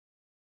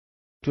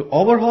To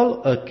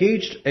overhaul a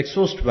caged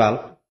exhaust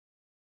valve,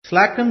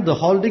 slacken the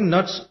holding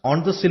nuts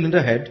on the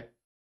cylinder head.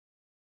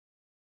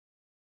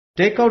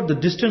 Take out the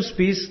distance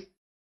piece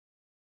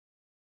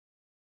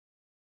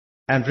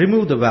and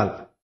remove the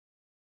valve.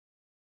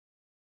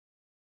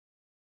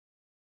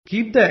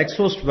 Keep the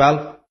exhaust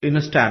valve in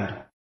a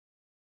stand.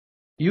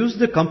 Use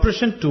the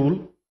compression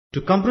tool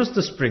to compress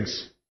the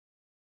springs.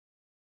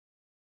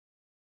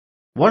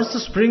 Once the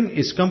spring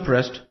is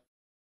compressed,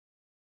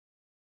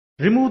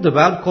 remove the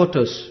valve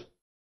cotters.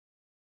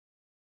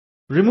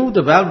 Remove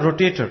the valve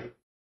rotator.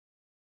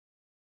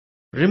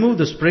 Remove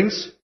the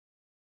springs,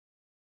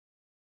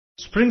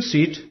 spring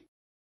seat,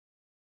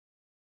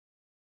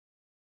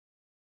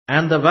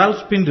 and the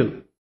valve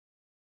spindle.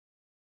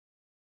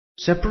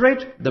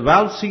 Separate the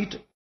valve seat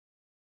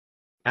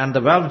and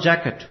the valve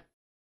jacket.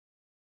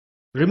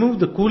 Remove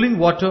the cooling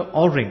water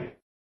O-ring.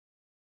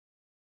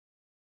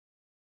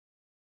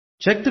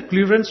 Check the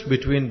clearance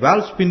between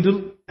valve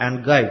spindle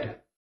and guide.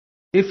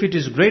 If it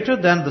is greater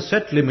than the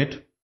set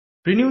limit,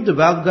 renew the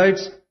valve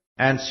guides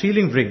and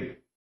sealing ring.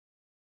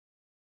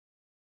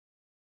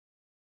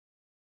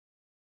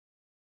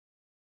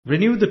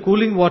 Renew the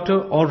cooling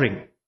water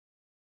O-ring.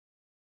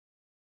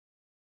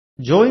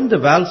 Join the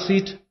valve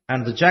seat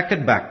and the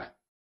jacket back.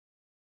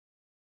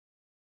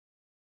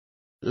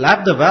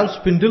 Lap the valve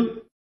spindle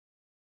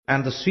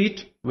and the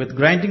seat with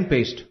grinding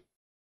paste.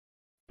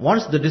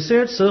 Once the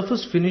desired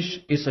surface finish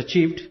is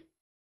achieved,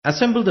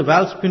 assemble the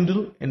valve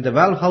spindle in the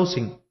valve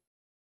housing.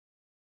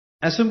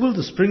 Assemble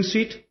the spring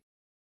seat,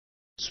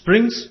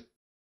 springs,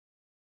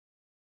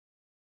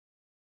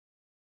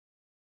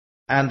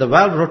 and the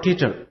valve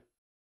rotator.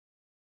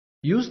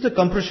 Use the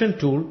compression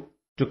tool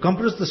to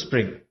compress the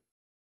spring.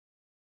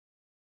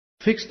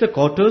 Fix the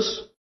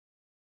cotters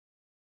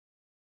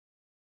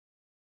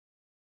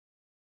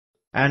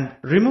and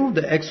remove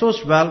the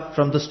exhaust valve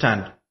from the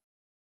stand.